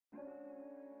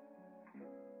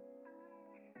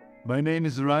My name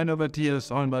is Rainer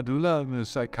Matthias Hadulla. I'm a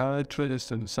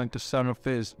psychiatrist and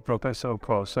psychotherapist, professor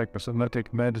of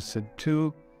psychosomatic medicine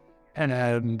too, and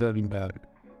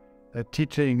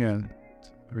teaching and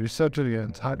researching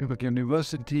at Heidelberg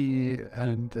University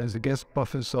and as a guest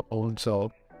professor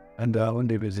also at the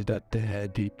Universidad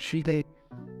de Chile.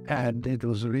 And it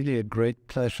was really a great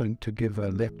pleasure to give a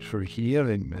lecture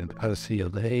here in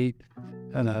HCLA.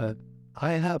 And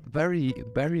I have very,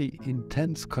 very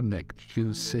intense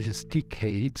connections since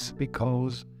decades,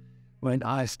 because when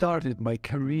I started my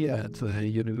career at the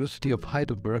University of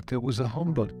Heidelberg, there was a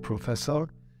Humboldt professor,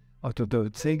 Dr.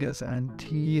 and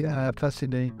he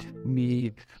fascinated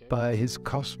me by his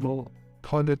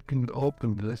cosmopolitan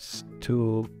openness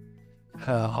to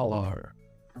our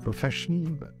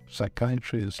profession,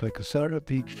 psychiatry and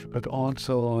psychotherapy, but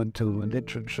also into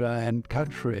literature and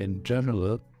culture in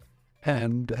general.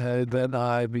 And then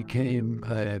I became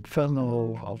a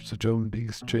fellow of the German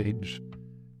Exchange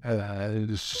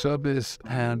Service,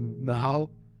 and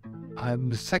now I'm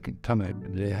the second time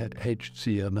at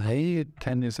HCLA.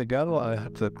 10 years ago, I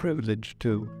had the privilege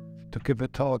to give a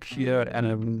talk here,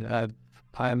 and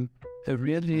I'm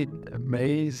really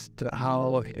amazed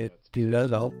how it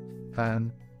developed.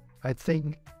 And I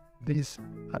think this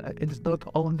it's not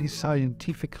only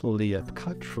scientifically and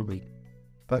culturally,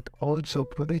 but also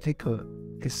political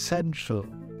essential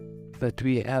that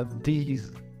we have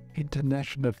these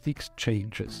international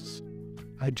exchanges.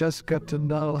 I just got to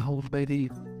know how many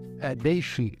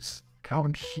nations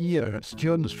count here,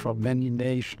 students from many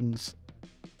nations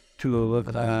to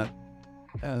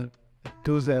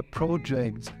do their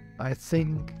projects. I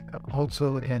think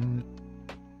also in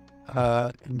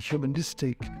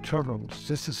humanistic terms,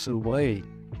 this is a way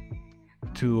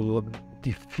to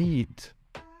defeat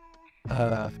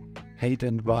hate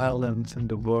and violence in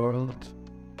the world,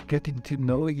 getting to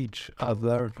know each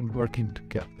other and working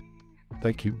together.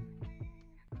 Thank you.